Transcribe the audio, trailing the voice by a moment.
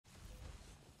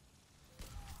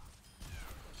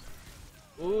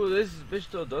Ooh, this bitch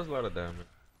still does a lot of damage.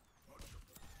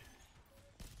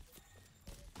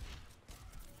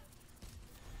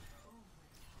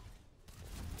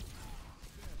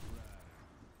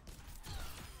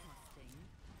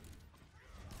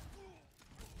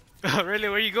 Really?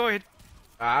 Where you going?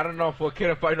 I don't know if what kid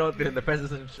if I know it in the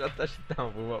doesn't shut that shit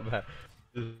down for what man.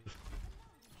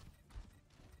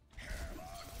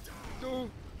 No.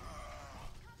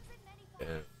 Yeah.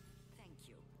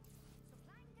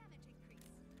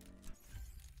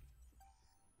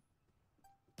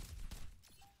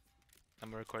 I'm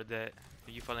gonna record that.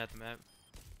 Are you falling out the map?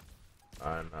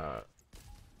 On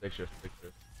picture.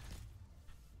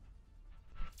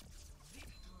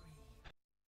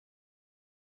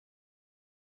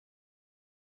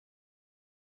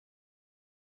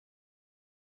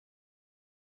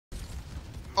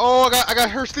 Oh, I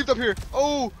got her sleeped up here.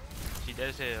 Oh, She dead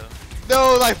as hell.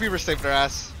 no, Life Weaver saved her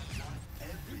ass.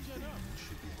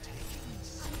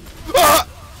 Ah!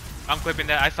 I'm clipping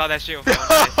that. I saw that shit with my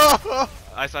own eyes.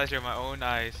 I saw that shit with my own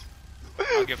eyes. I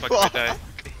don't give a fuck if I die.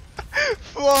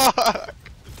 Fuck!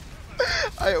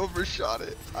 I overshot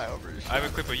it. I have a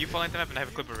clip of you falling off the map and I have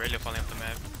a clip of Aurelia falling off the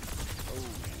map.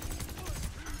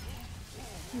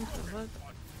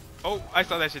 Oh, I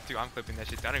saw that shit too. I'm clipping that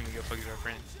shit. I don't even give a fuck if you're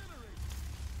friends.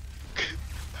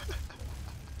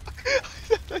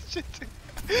 That shit too.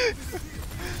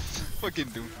 Fucking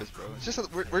doofus, bro. It's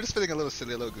just we're just feeling a little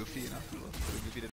silly, a little goofy, you know. A little goofy